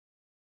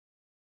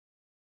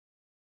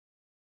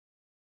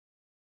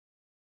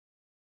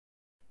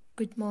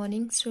Good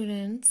morning,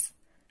 students.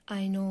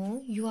 I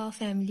know you are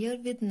familiar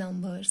with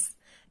numbers,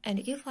 and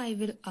if I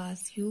will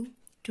ask you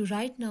to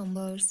write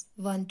numbers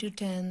 1 to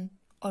 10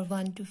 or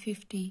 1 to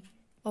 50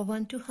 or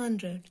 1 to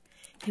 100,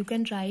 you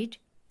can write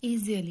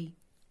easily.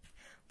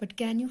 But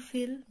can you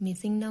fill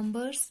missing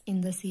numbers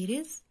in the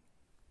series?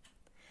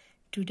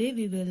 Today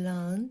we will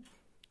learn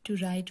to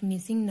write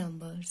missing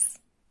numbers.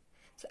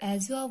 So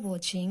as you are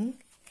watching,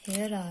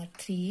 here are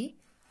 3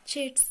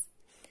 sheets.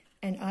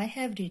 And I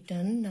have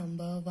written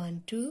number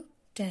 1 to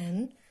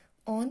 10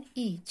 on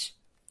each.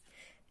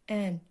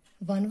 And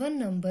one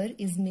number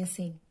is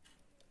missing.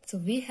 So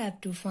we have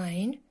to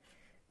find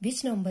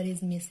which number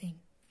is missing.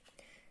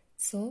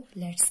 So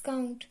let's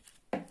count.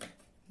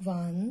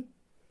 1,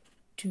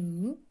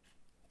 2,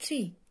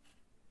 3.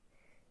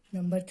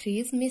 Number 3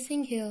 is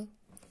missing here.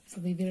 So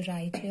we will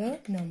write here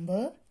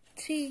number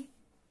 3.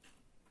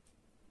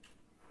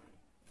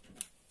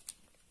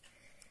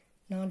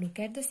 Now look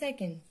at the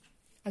second.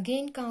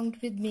 Again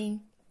count with me.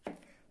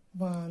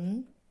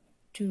 1,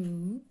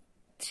 2,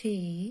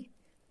 3,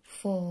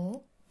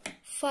 4,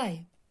 5.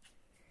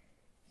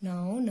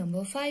 Now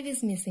number 5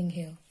 is missing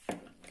here.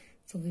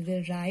 So we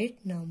will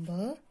write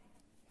number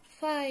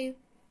 5.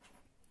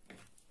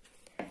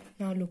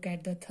 Now look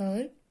at the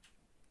third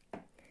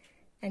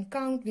and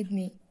count with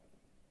me.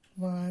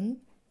 1,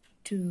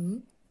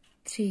 2,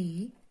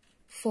 3,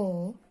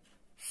 4,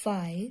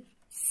 5,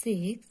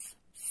 6,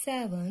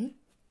 7,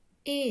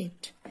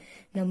 8.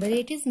 Number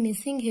 8 is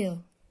missing here.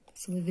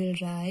 So we will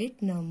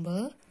write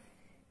number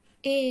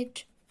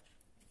 8.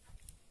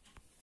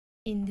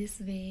 In this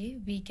way,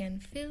 we can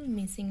fill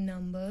missing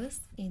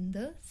numbers in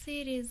the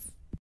series.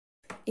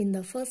 In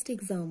the first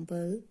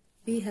example,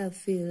 we have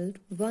filled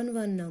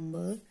one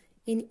number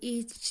in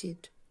each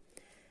sheet.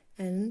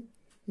 And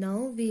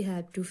now we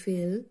have to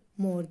fill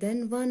more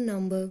than one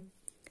number.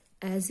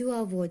 As you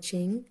are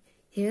watching,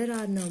 here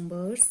are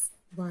numbers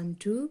 1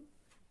 to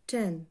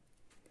 10.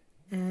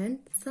 And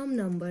some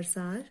numbers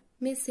are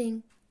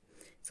missing.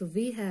 So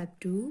we have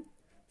to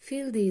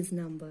fill these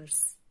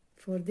numbers.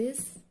 For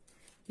this,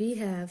 we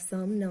have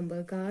some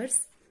number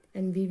cards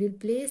and we will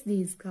place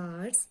these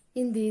cards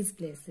in these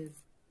places.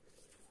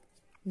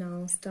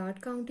 Now start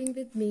counting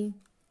with me.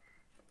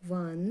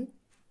 1,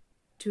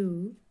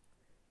 2,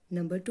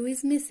 number 2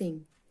 is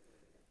missing.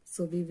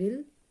 So we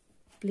will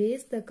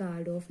place the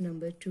card of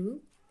number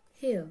 2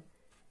 here.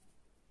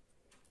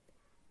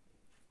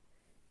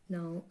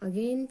 Now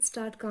again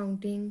start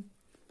counting.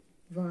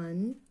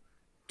 1,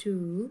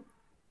 2,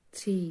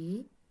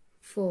 3,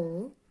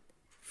 4,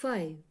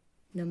 5.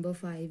 Number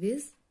 5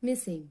 is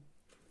missing.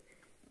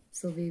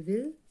 So we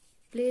will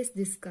place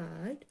this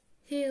card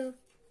here.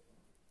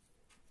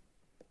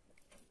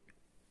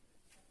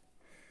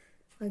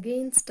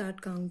 Again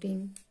start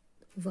counting.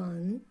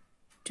 1,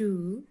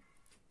 2,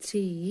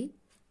 3,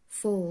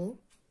 4,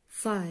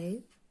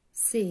 5,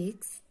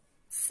 6,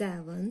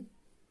 7,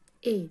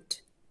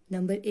 8.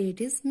 Number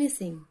 8 is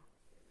missing.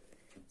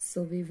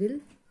 So we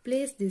will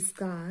place this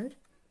card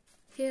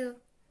here.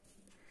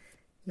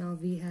 Now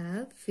we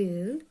have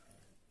filled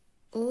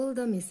all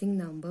the missing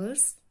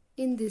numbers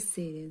in this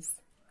series.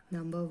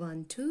 Number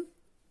 1 to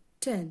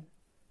 10.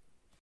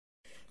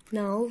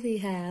 Now we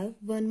have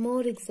one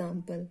more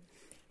example.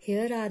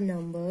 Here are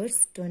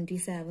numbers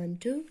 27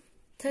 to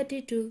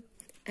 32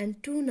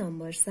 and 2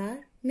 numbers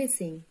are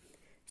missing.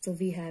 So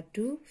we have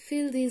to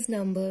fill these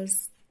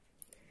numbers.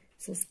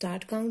 So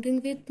start counting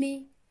with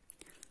me.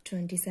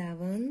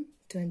 27,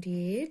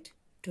 28,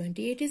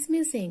 28 is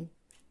missing.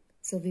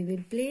 So we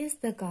will place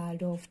the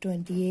card of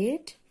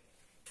 28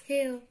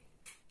 here.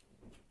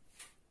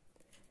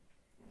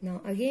 Now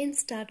again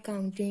start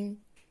counting.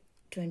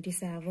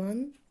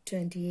 27,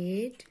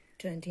 28,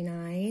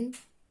 29,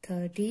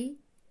 30.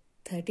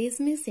 30 is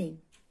missing.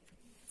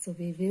 So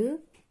we will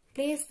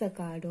place the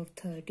card of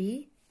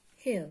 30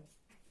 here.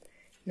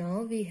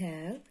 Now we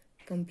have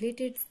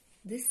completed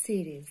this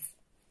series.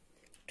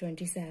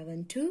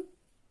 27 to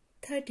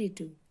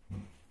 32.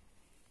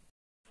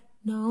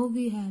 Now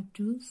we have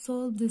to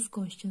solve this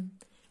question.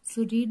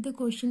 So read the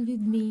question with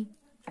me.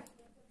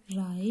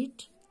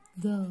 Write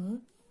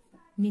the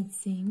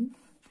missing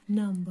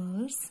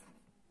numbers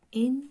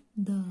in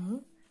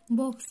the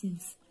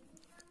boxes.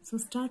 So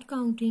start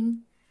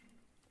counting.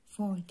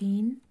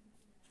 14,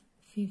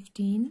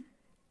 15.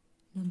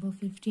 Number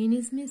 15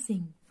 is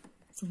missing.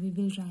 So we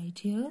will write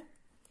here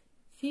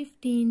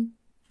 15.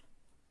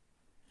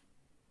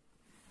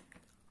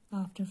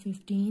 After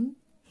 15,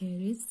 here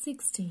is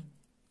 16.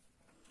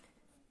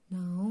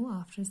 Now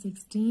after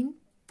 16,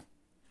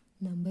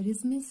 number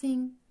is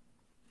missing.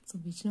 So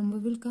which number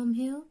will come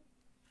here?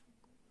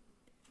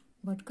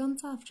 What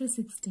comes after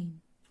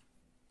 16?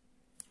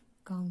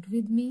 Count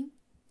with me.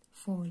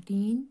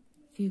 14,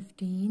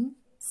 15,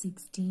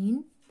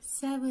 16,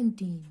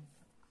 17.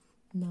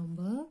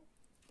 Number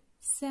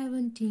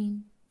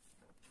 17.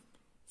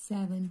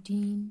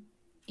 17,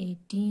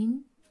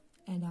 18,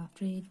 and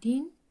after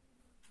 18,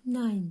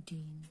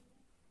 19.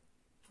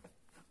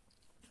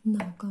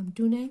 Now come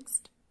to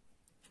next.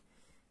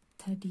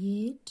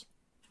 38,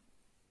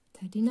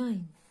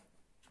 39.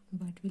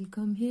 What will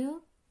come here?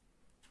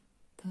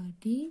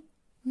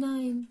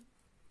 39.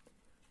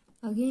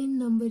 Again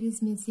number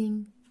is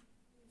missing.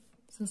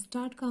 So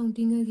start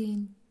counting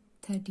again.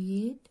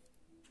 38,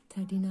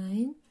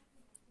 39,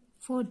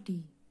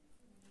 40.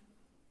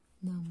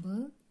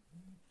 Number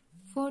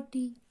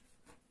 40.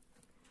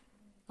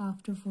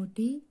 After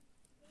 40,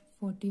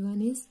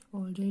 41 is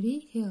already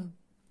here.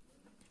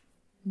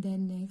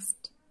 Then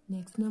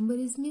next number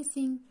is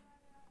missing.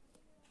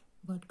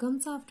 What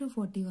comes after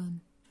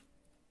 41?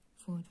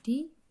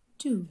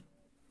 42.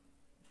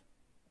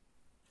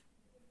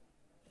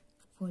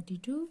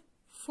 42,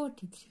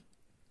 43.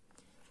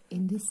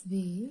 In this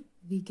way,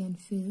 we can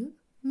fill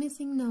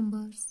missing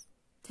numbers.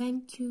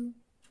 Thank you.